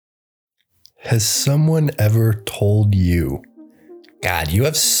Has someone ever told you, God, you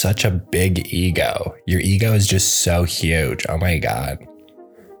have such a big ego. Your ego is just so huge. Oh my God.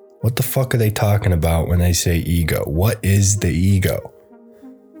 What the fuck are they talking about when they say ego? What is the ego?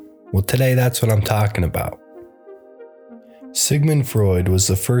 Well, today that's what I'm talking about. Sigmund Freud was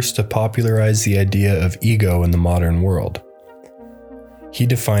the first to popularize the idea of ego in the modern world. He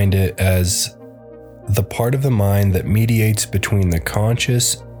defined it as the part of the mind that mediates between the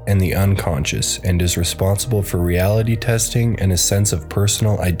conscious and the unconscious and is responsible for reality testing and a sense of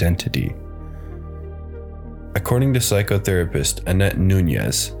personal identity. According to psychotherapist Annette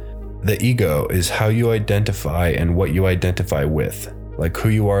Nunez, the ego is how you identify and what you identify with, like who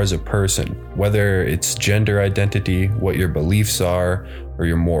you are as a person, whether it's gender identity, what your beliefs are, or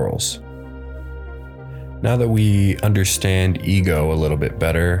your morals. Now that we understand ego a little bit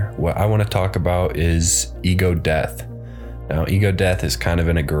better, what I want to talk about is ego death. Now, ego death is kind of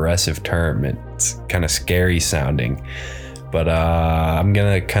an aggressive term. It's kind of scary sounding, but I'm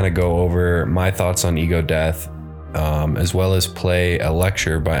going to kind of go over my thoughts on ego death, as well as play a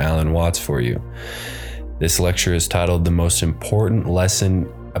lecture by Alan Watts for you. This lecture is titled The Most Important Lesson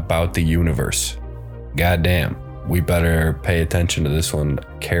About the Universe. Goddamn, we better pay attention to this one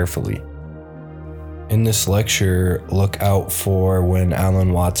carefully. In this lecture, look out for when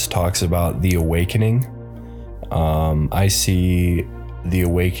Alan Watts talks about the awakening. I see the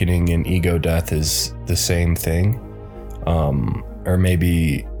awakening and ego death as the same thing, or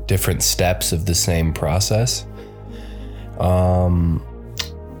maybe different steps of the same process. Alan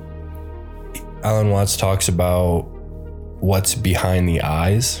Watts talks about what's behind the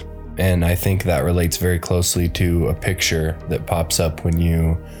eyes, and I think that relates very closely to a picture that pops up when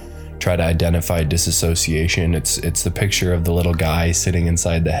you try to identify disassociation. It's the picture of the little guy sitting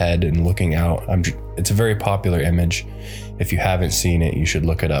inside the head and looking out. It's a very popular image. If you haven't seen it, you should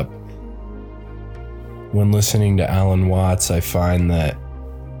look it up. When listening to Alan Watts, I find that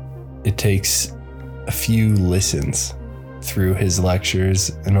it takes a few listens through his lectures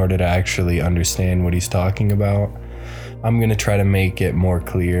in order to actually understand what he's talking about. I'm going to try to make it more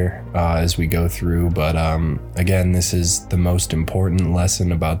clear as we go through, but again, this is The Most Important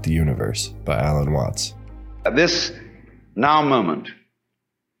Lesson About the Universe by Alan Watts. This now moment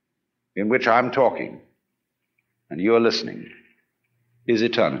in which I'm talking and you're listening is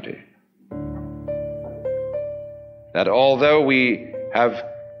eternity. That although we have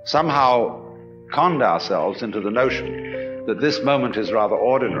somehow conned ourselves into the notion that this moment is rather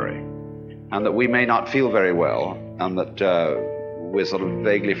ordinary and that we may not feel very well and that we're sort of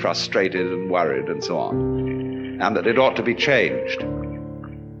vaguely frustrated and worried and so on, and that it ought to be changed.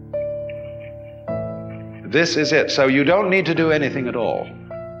 This is it. So you don't need to do anything at all.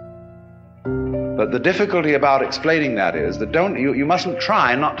 But the difficulty about explaining that is that you mustn't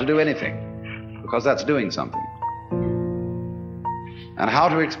try not to do anything, because that's doing something. And how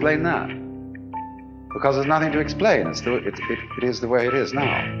to explain that? Because there's nothing to explain. It is the way it is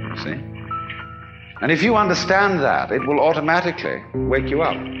now, you see? And if you understand that, it will automatically wake you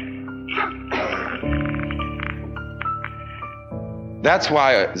up. That's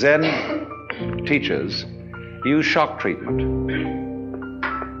why Zen teachers use shock treatment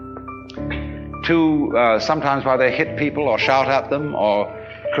to sometimes why they hit people or shout at them or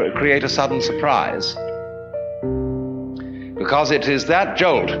create a sudden surprise. Because it is that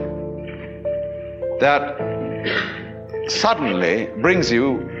jolt that suddenly brings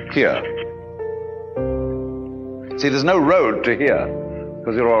you here. See, there's no road to here,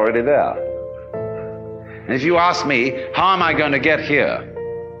 because you're already there. And if you ask me, how am I going to get here?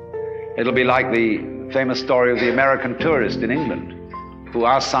 It'll be like the famous story of the American tourist in England who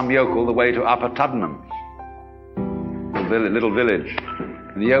asked some yokel the way to Upper Tuddenham, a little village.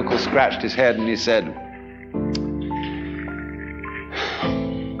 And the yokel scratched his head and he said,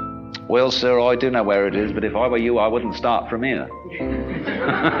 well, sir, I do know where it is, but if I were you, I wouldn't start from here.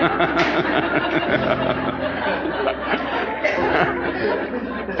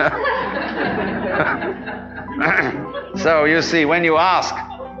 So you see, when you ask,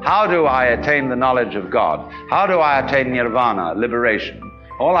 how do I attain the knowledge of God? How do I attain nirvana, liberation?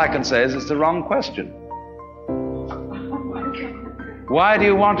 All I can say is it's the wrong question. Why do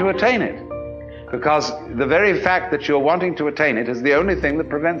you want to attain it? Because the very fact that you're wanting to attain it is the only thing that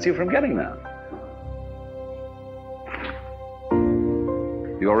prevents you from getting there.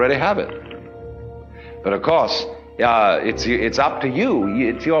 You already have it. But of course, it's up to you.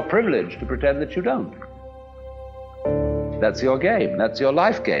 It's your privilege to pretend that you don't. That's your game. That's your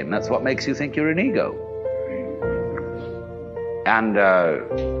life game. That's what makes you think you're an ego. And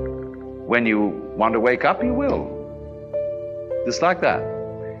when you want to wake up, you will. Just like that.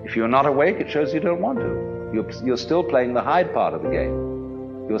 If you're not awake, it shows you don't want to. You're still playing the hide part of the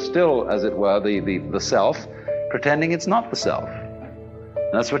game. You're still, as it were, the self, pretending it's not the self.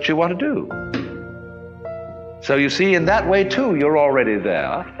 And that's what you want to do. So you see, in that way too, you're already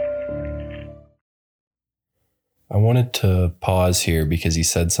there. I wanted to pause here because he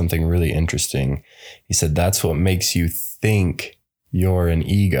said something really interesting. He said, that's what makes you think you're an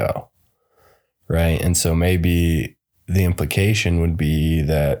ego, right? And so maybe the implication would be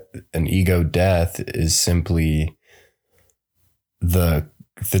that an ego death is simply the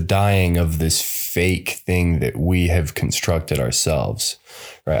dying of this fake thing that we have constructed ourselves,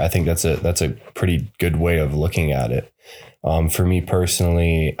 right? I think that's a pretty good way of looking at it. For me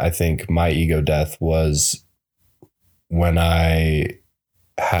personally, I think my ego death was when I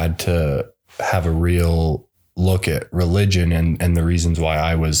had to have a real look at religion and the reasons why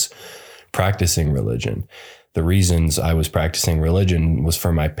I was practicing religion. The reasons I was practicing religion was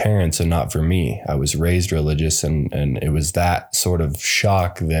for my parents and not for me. I was raised religious, and it was that sort of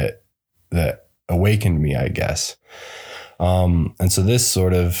shock that awakened me, I guess. And so this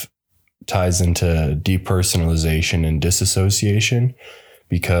sort of ties into depersonalization and disassociation,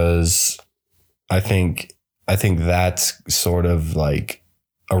 because I think that's sort of like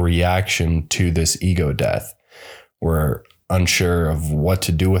a reaction to this ego death. We're unsure of what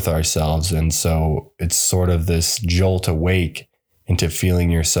to do with ourselves. And so it's sort of this jolt awake into feeling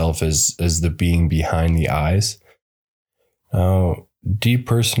yourself as the being behind the eyes. Now,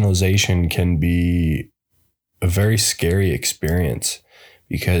 depersonalization can be a very scary experience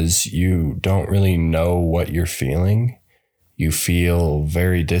because you don't really know what you're feeling. You feel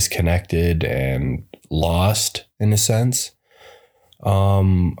very disconnected and lost in a sense.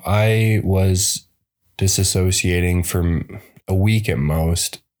 I was disassociating for a week at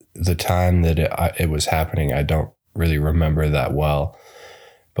most. The time that it was happening, I don't really remember that well.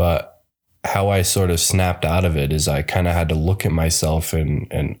 But how I sort of snapped out of it is I kind of had to look at myself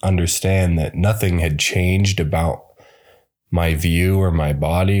and understand that nothing had changed about my view or my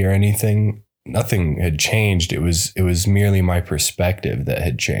body or anything. Nothing had changed. It was merely my perspective that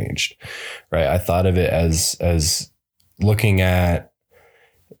had changed, right? I thought of it as looking at,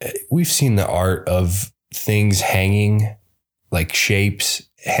 we've seen the art of things hanging, like shapes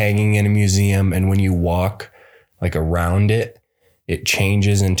hanging in a museum. And when you walk like around it, it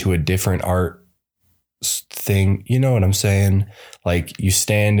changes into a different art thing. You know what I'm saying? Like you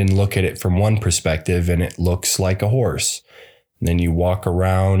stand and look at it from one perspective and it looks like a horse. And then you walk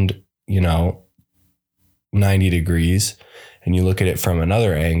around, 90 degrees and you look at it from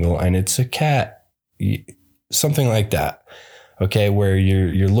another angle and it's a cat, something like that. Okay, where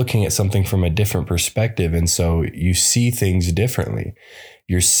you're looking at something from a different perspective, and so you see things differently.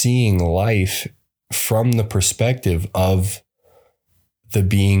 You're seeing life from the perspective of the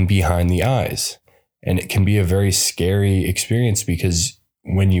being behind the eyes. And it can be a very scary experience because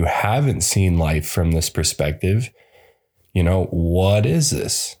when you haven't seen life from this perspective, what is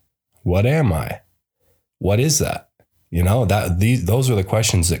this? What am I? What is that? Those are the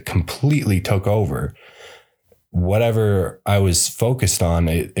questions that completely took over. Whatever I was focused on,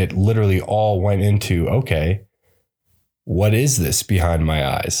 it literally all went into, okay, what is this behind my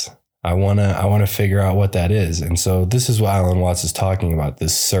eyes? I want to figure out what that is. And so this is what Alan Watts is talking about,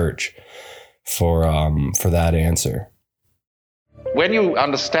 this search for that answer. When you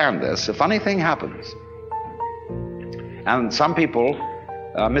understand this, a funny thing happens. And some people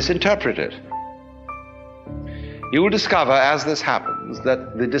misinterpret it. You will discover as this happens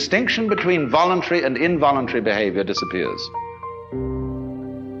that the distinction between voluntary and involuntary behavior disappears.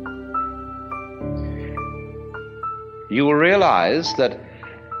 You will realize that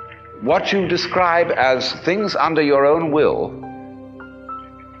what you describe as things under your own will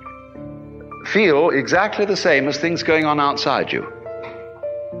feel exactly the same as things going on outside you.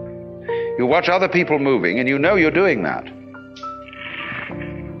 You watch other people moving and you know you're doing that.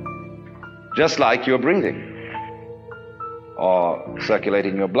 Just like you're breathing or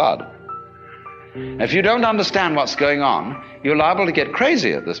circulating your blood. If you don't understand what's going on, you're liable to get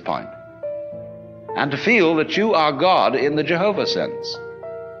crazy at this point and to feel that you are God in the Jehovah sense.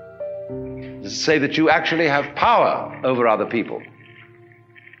 To say that you actually have power over other people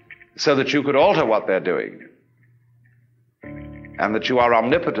so that you could alter what they're doing, and that you are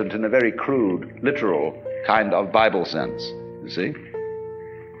omnipotent in a very crude, literal kind of Bible sense, you see?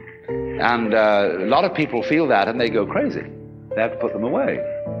 And a lot of people feel that and they go crazy. They have to put them away.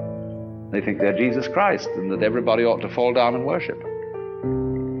 They think they're Jesus Christ and that everybody ought to fall down and worship.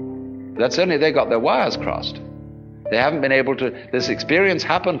 That's only they got their wires crossed. They haven't been able to, this experience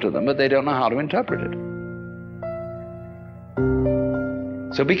happened to them, but they don't know how to interpret it.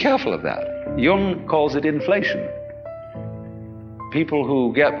 So be careful of that. Jung calls it inflation. People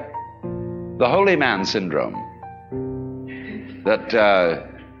who get the holy man syndrome, that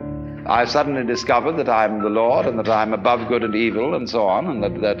I suddenly discovered that I'm the Lord and that I'm above good and evil and so on, and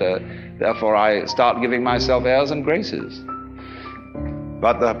that therefore I start giving myself airs and graces.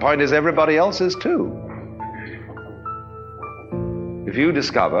 But the point is, everybody else is too. If you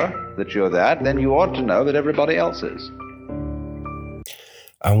discover that you're that, then you ought to know that everybody else is.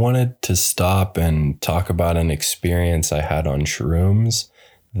 I wanted to stop and talk about an experience I had on shrooms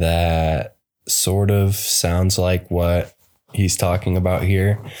that sort of sounds like what he's talking about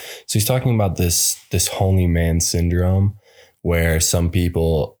here. So he's talking about this holy man syndrome, where some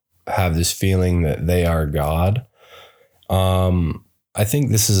people have this feeling that they are God. I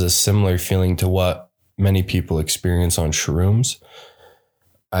think this is a similar feeling to what many people experience on shrooms.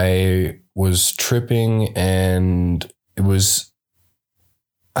 I was tripping, and it was,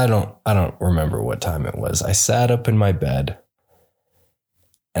 I don't remember what time it was. I sat up in my bed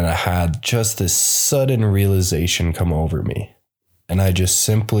and I had just this sudden realization come over me. And I just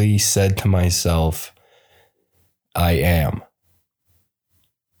simply said to myself, I am.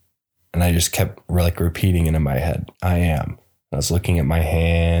 And I just kept repeating it in my head, I am. I was looking at my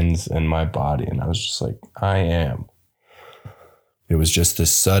hands and my body, and I was just like, I am. It was just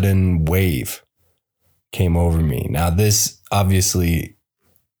this sudden wave came over me. Now, this, obviously,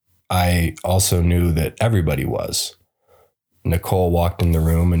 I also knew that everybody was. Nicole walked in the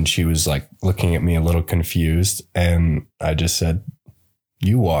room and she was like looking at me a little confused. And I just said,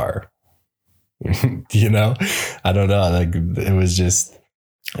 you are, you know, I don't know. Like, it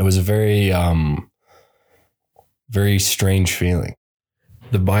was a very, very strange feeling.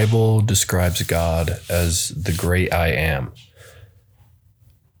 The Bible describes God as the great I am.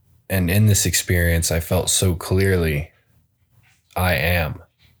 And in this experience, I felt so clearly, I am.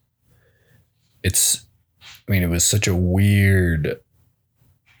 It was such a weird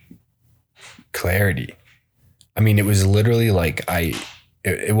clarity. It was literally like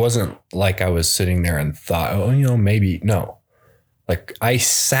it wasn't like I was sitting there and thought, oh, maybe, no. Like, I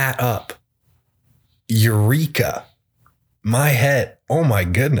sat up, eureka, my head, oh my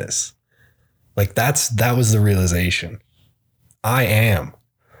goodness. Like, that was the realization. I am.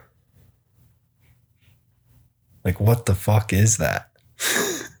 Like, what the fuck is that?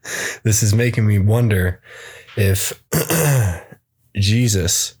 This is making me wonder if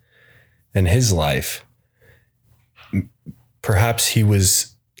Jesus and his life, perhaps he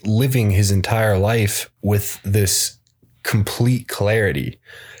was living his entire life with this complete clarity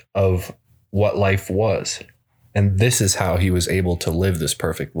of what life was. And this is how he was able to live this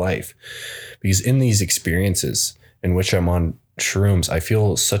perfect life. Because in these experiences in which I'm on shrooms, I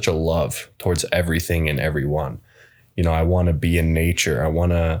feel such a love towards everything and everyone. I want to be in nature.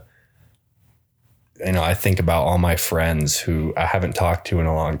 I think about all my friends who I haven't talked to in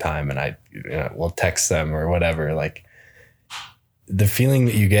a long time, and I will text them or whatever. Like, the feeling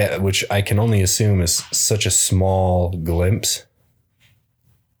that you get, which I can only assume is such a small glimpse.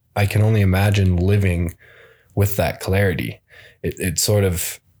 I can only imagine living with that clarity. It sort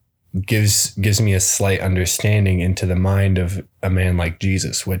of gives me a slight understanding into the mind of a man like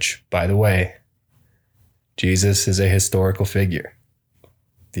Jesus, which, by the way, Jesus is a historical figure.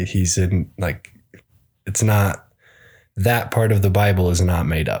 He's in, it's not, that part of the Bible is not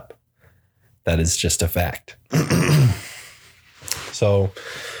made up. That is just a fact. So,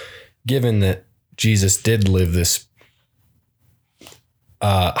 given that Jesus did live this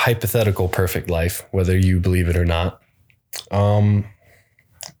hypothetical perfect life, whether you believe it or not,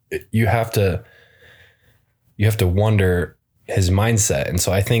 you have to wonder his mindset. And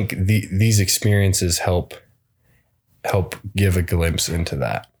so I think these experiences help give a glimpse into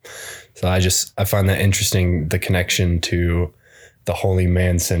that. So I find that interesting, the connection to the holy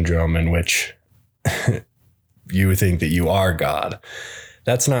man syndrome, in which you think that you are God.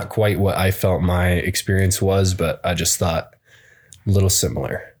 That's not quite what I felt my experience was, but I just thought a little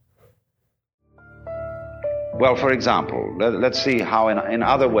similar. Well, for example, let's see how in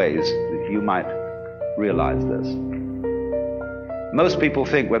other ways you might realize this. Most people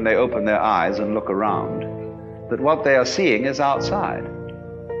think when they open their eyes and look around that what they are seeing is outside.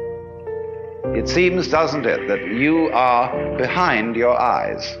 It seems, doesn't it, that you are behind your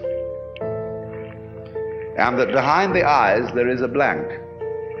eyes, and that behind the eyes there is a blank.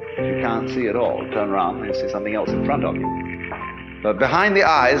 You can't see at all. Turn around and you see something else in front of you. But behind the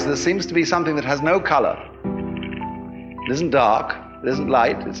eyes there seems to be something that has no color. It isn't dark, it isn't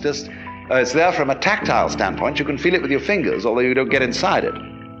light, it's just, it's there from a tactile standpoint. You can feel it with your fingers, although you don't get inside it.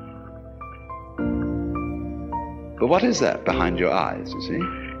 But what is that behind your eyes, you see?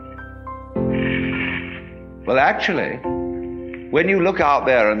 Well, actually, when you look out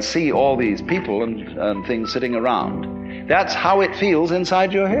there and see all these people and things sitting around, that's how it feels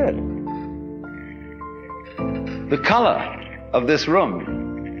inside your head. The color of this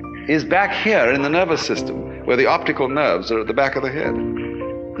room is back here in the nervous system, where the optical nerves are at the back of the head.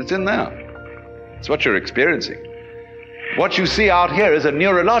 It's in there. It's what you're experiencing. What you see out here is a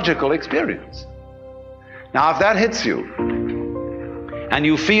neurological experience. Now, if that hits you, and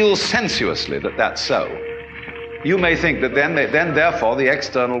you feel sensuously that that's so, you may think that then therefore, the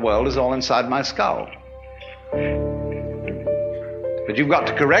external world is all inside my skull. But you've got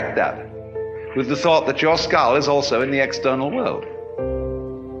to correct that with the thought that your skull is also in the external world.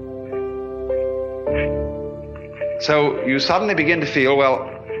 So you suddenly begin to feel, well,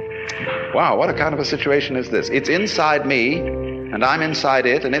 wow, what a kind of a situation is this? It's inside me, and I'm inside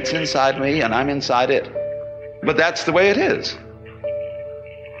it, and it's inside me, and I'm inside it. But that's the way it is.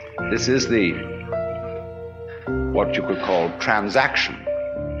 This is what you could call transaction,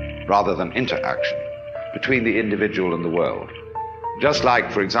 rather than interaction, between the individual and the world. Just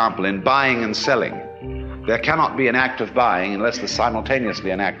like, for example, in buying and selling, there cannot be an act of buying unless there's simultaneously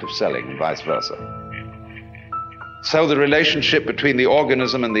an act of selling, and vice versa. So the relationship between the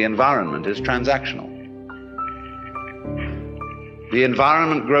organism and the environment is transactional. The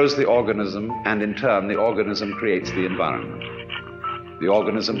environment grows the organism, and in turn, the organism creates the environment. The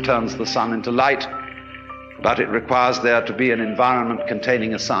organism turns the sun into light, but it requires there to be an environment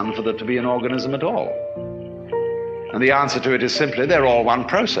containing a sun for there to be an organism at all. And the answer to it is simply, they're all one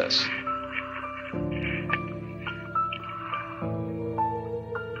process.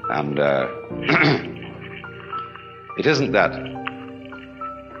 And it isn't that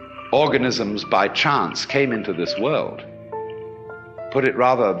organisms by chance came into this world. Put it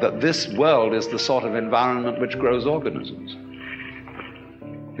rather that this world is the sort of environment which grows organisms.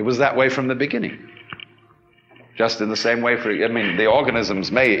 It was that way from the beginning. Just in the same way, the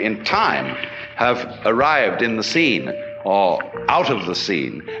organisms may in time have arrived in the scene or out of the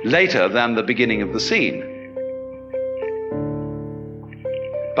scene later than the beginning of the scene.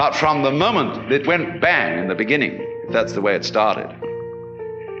 But from the moment it went bang in the beginning, if that's the way it started,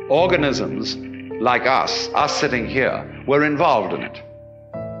 organisms like us sitting here, were involved in it.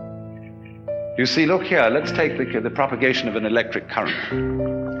 You see, look here, let's take the propagation of an electric current.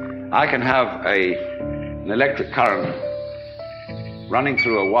 I can have an electric current running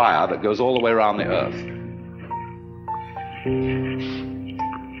through a wire that goes all the way around the earth.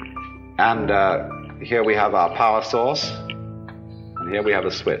 And here we have our power source, and here we have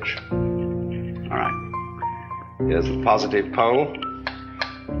a switch. All right. Here's the positive pole,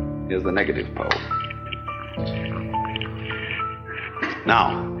 here's the negative pole.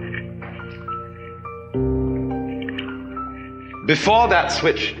 Now, before that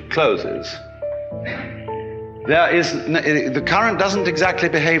switch closes, the current doesn't exactly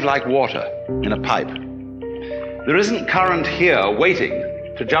behave like water in a pipe. There isn't current here waiting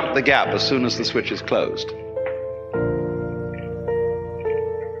to jump the gap as soon as the switch is closed.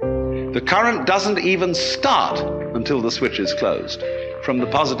 The current doesn't even start until the switch is closed from the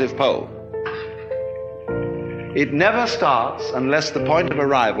positive pole. It never starts unless the point of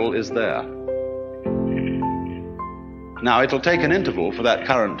arrival is there. Now, it'll take an interval for that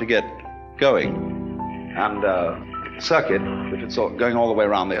current to get going, and circuit, if it's going all the way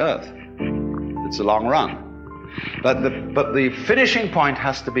around the earth. It's a long run. But the finishing point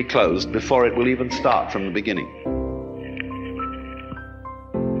has to be closed before it will even start from the beginning.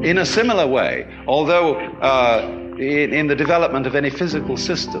 In a similar way, although in the development of any physical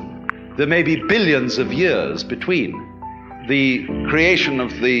system, there may be billions of years between the creation of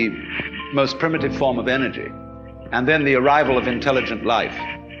the most primitive form of energy and then the arrival of intelligent life.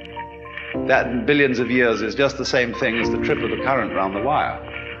 That billions of years is just the same thing as the trip of the current round the wire.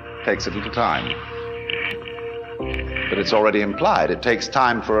 It takes a little time. But it's already implied. It takes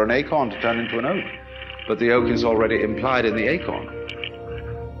time for an acorn to turn into an oak. But the oak is already implied in the acorn.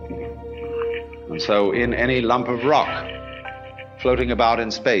 And so in any lump of rock floating about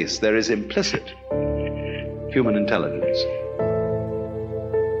in space, there is implicit human intelligence.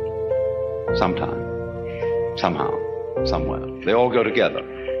 Sometime, somehow, somewhere. They all go together.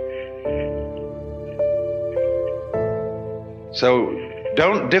 So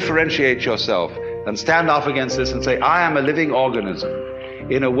don't differentiate yourself and stand off against this and say, I am a living organism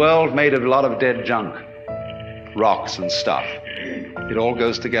in a world made of a lot of dead junk, rocks and stuff. It all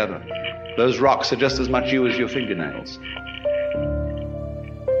goes together. Those rocks are just as much you as your fingernails.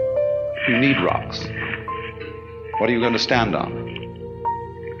 You need rocks. What are you going to stand on?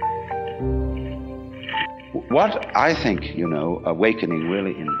 What I think, awakening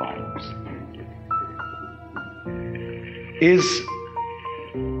really involves is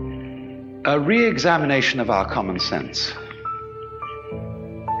a re-examination of our common sense.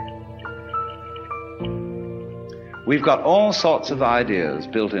 We've got all sorts of ideas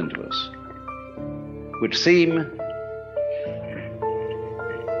built into us which seem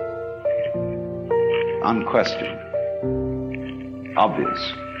unquestioned,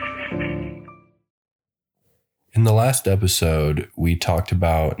 obvious. In the last episode, we talked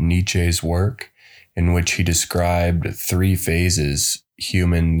about Nietzsche's work, in which he described 3 phases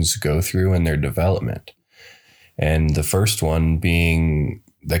humans go through in their development. And the first one being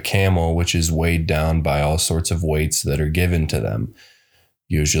the camel, which is weighed down by all sorts of weights that are given to them,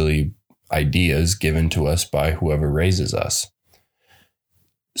 usually ideas given to us by whoever raises us.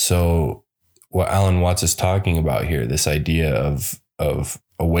 So what Alan Watts is talking about here, this idea of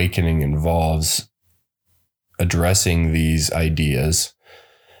awakening, involves addressing these ideas.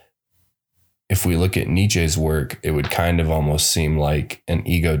 If we look at Nietzsche's work, it would kind of almost seem like an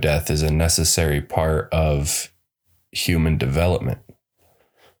ego death is a necessary part of human development.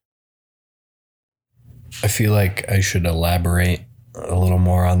 I feel like I should elaborate a little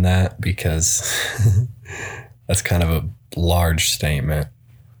more on that because that's kind of a large statement.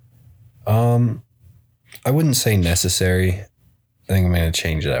 I wouldn't say necessary. I think I'm going to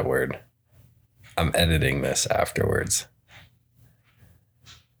change that word. I'm editing this afterwards.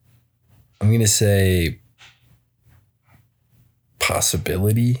 I'm going to say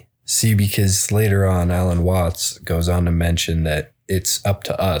possibility. See, because later on, Alan Watts goes on to mention that it's up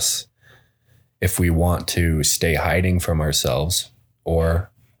to us if we want to stay hiding from ourselves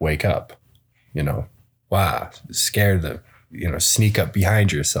or wake up, sneak up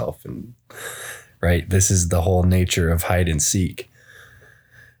behind yourself. And right, this is the whole nature of hide and seek.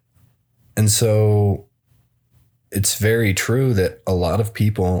 And so it's very true that a lot of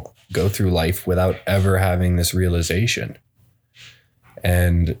people go through life without ever having this realization.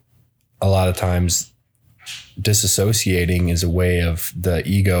 And a lot of times disassociating is a way of the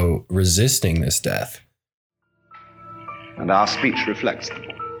ego resisting this death. And our speech reflects them.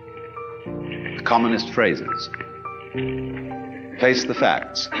 The commonest phrases. Face the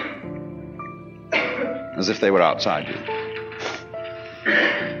facts. As if they were outside you.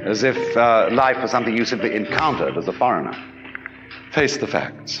 As if life was something you simply encountered as a foreigner. Face the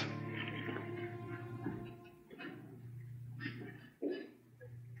facts.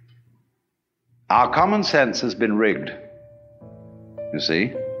 Our common sense has been rigged, you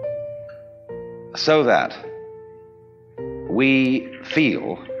see, so that we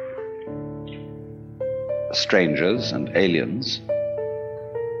feel strangers and aliens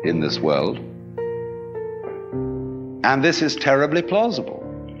in this world. And this is terribly plausible.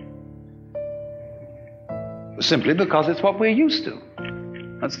 Simply because it's what we're used to.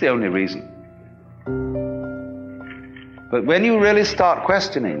 That's the only reason. But when you really start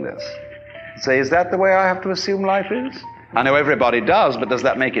questioning this, say, is that the way I have to assume life is? I know everybody does, but does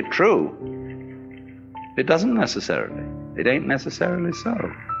that make it true? It doesn't necessarily. It ain't necessarily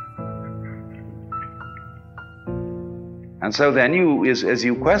so. And so then as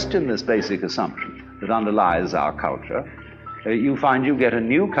you question this basic assumption that underlies our culture, you find you get a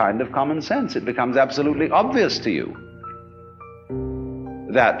new kind of common sense. It becomes absolutely obvious to you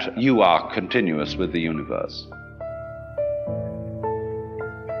that you are continuous with the universe.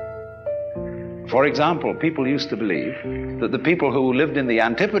 For example, people used to believe that the people who lived in the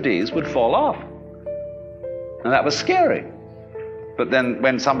Antipodes would fall off. And that was scary. But then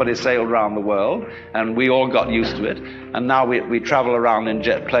when somebody sailed around the world, and we all got used to it, and now we travel around in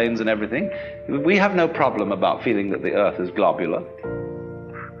jet planes and everything, we have no problem about feeling that the Earth is globular.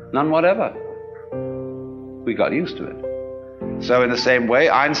 None whatever. We got used to it. So in the same way,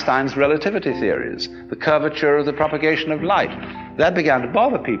 Einstein's relativity theories, the curvature of the propagation of light, that began to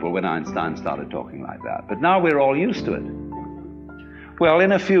bother people when Einstein started talking like that. But now we're all used to it. Well,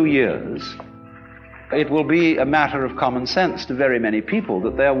 in a few years, it will be a matter of common sense to very many people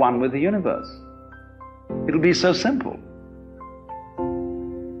that they're one with the universe. It'll be so simple.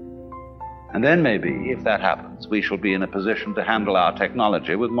 And then maybe, if that happens, we shall be in a position to handle our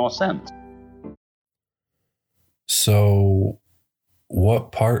technology with more sense. So,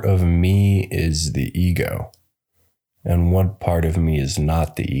 what part of me is the ego? And what part of me is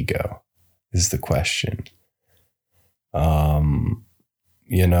not the ego, is the question.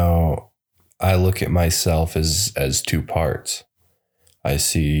 I look at myself as 2 parts. I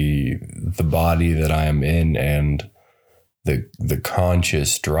see the body that I am in and the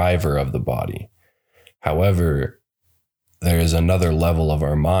conscious driver of the body. However, there is another level of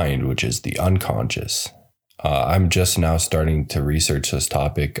our mind, which is the unconscious. I'm just now starting to research this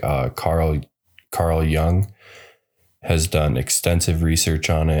topic. Carl Jung has done extensive research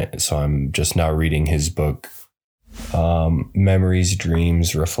on it. So I'm just now reading his book, Memories,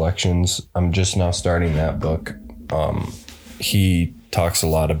 Dreams, Reflections. I'm just now starting that book. He talks a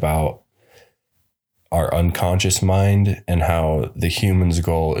lot about our unconscious mind and how the human's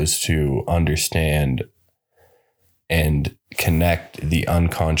goal is to understand and connect the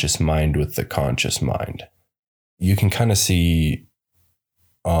unconscious mind with the conscious mind. You can kind of see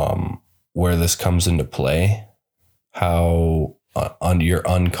where this comes into play, how your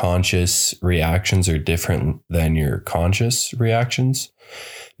unconscious reactions are different than your conscious reactions.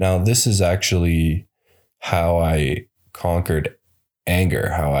 Now, this is actually how I conquered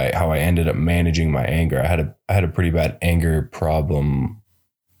anger, how I ended up managing my anger. I had a pretty bad anger problem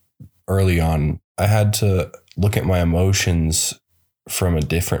early on. I had to look at my emotions from a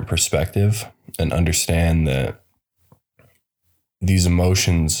different perspective and understand that these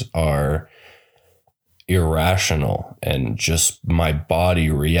emotions are irrational and just my body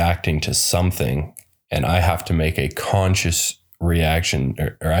reacting to something, and I have to make a conscious reaction,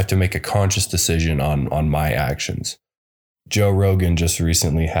 or I have to make a conscious decision on my actions. Joe Rogan just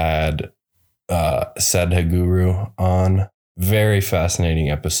recently had Sadhguru on. Very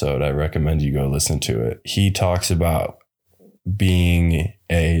fascinating episode. I recommend you go listen to it. He talks about being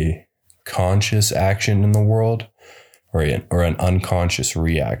a conscious action in the world or an unconscious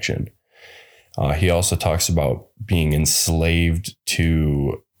reaction. He also talks about being enslaved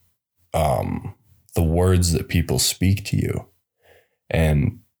to the words that people speak to you.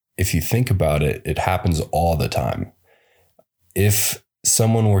 And if you think about it, it happens all the time. If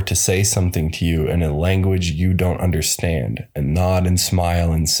someone were to say something to you in a language you don't understand and nod and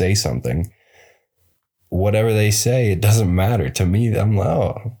smile and say something, whatever they say, it doesn't matter. To me, I'm like,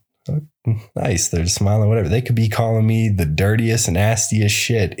 oh, nice. They're smiling, whatever. They could be calling me the dirtiest and nastiest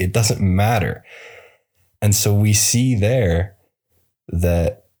shit. It doesn't matter. And so we see there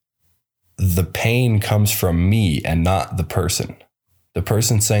that the pain comes from me and not the person. The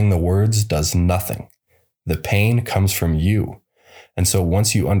person saying the words does nothing. The pain comes from you. And so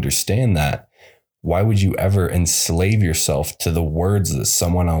once you understand that, why would you ever enslave yourself to the words that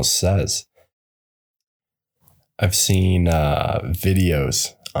someone else says? I've seen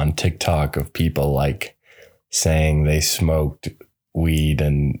videos on TikTok of people like saying they smoked weed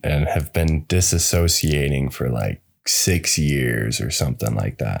and have been disassociating for like 6 years or something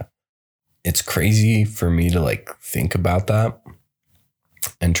like that. It's crazy for me to like think about that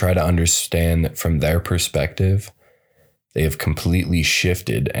and try to understand that from their perspective, they have completely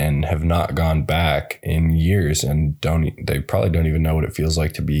shifted and have not gone back in years and they probably don't even know what it feels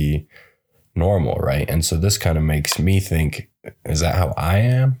like to be normal, right? And so this kind of makes me think, is that how I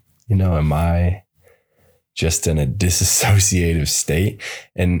am? You know, am I just in a disassociative state?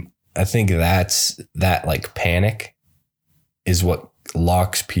 And I think that like panic is what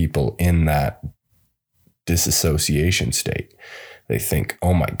locks people in that disassociation state. They think,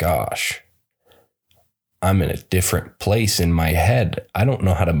 oh my gosh, I'm in a different place in my head. I don't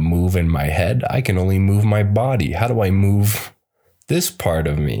know how to move in my head. I can only move my body. How do I move this part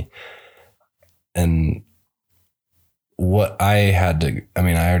of me? And what I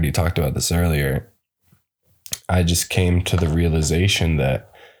already talked about this earlier. I just came to the realization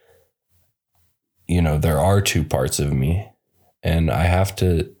that, you know, there are two parts of me and I have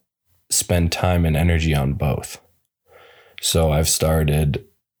to spend time and energy on both. So I've started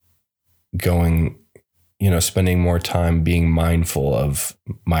going, you know, spending more time being mindful of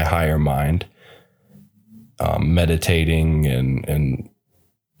my higher mind, meditating and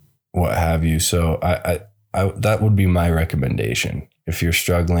what have you. So I that would be my recommendation. If you're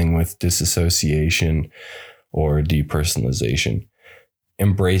struggling with disassociation or depersonalization,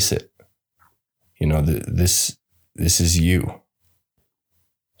 embrace it. You know, this is you.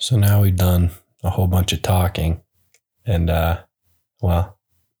 So now we've done a whole bunch of talking and, well,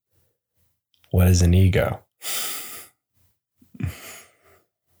 what is an ego?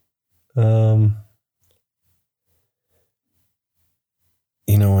 You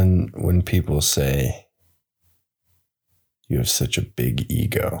know, when people say you have such a big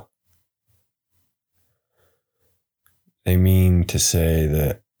ego, they mean to say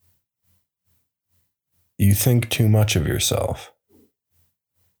that you think too much of yourself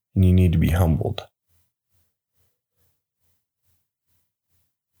and you need to be humbled.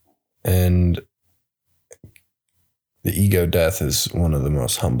 And the ego death is one of the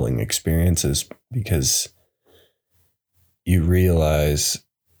most humbling experiences because you realize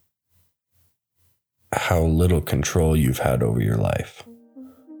how little control you've had over your life.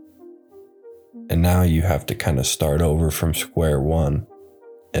 And now you have to kind of start over from square one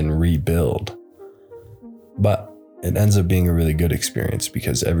and rebuild. But it ends up being a really good experience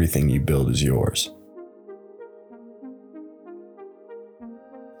because everything you build is yours.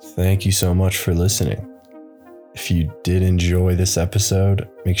 Thank you so much for listening. If you did enjoy this episode,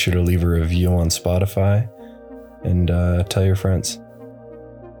 make sure to leave a review on Spotify and tell your friends.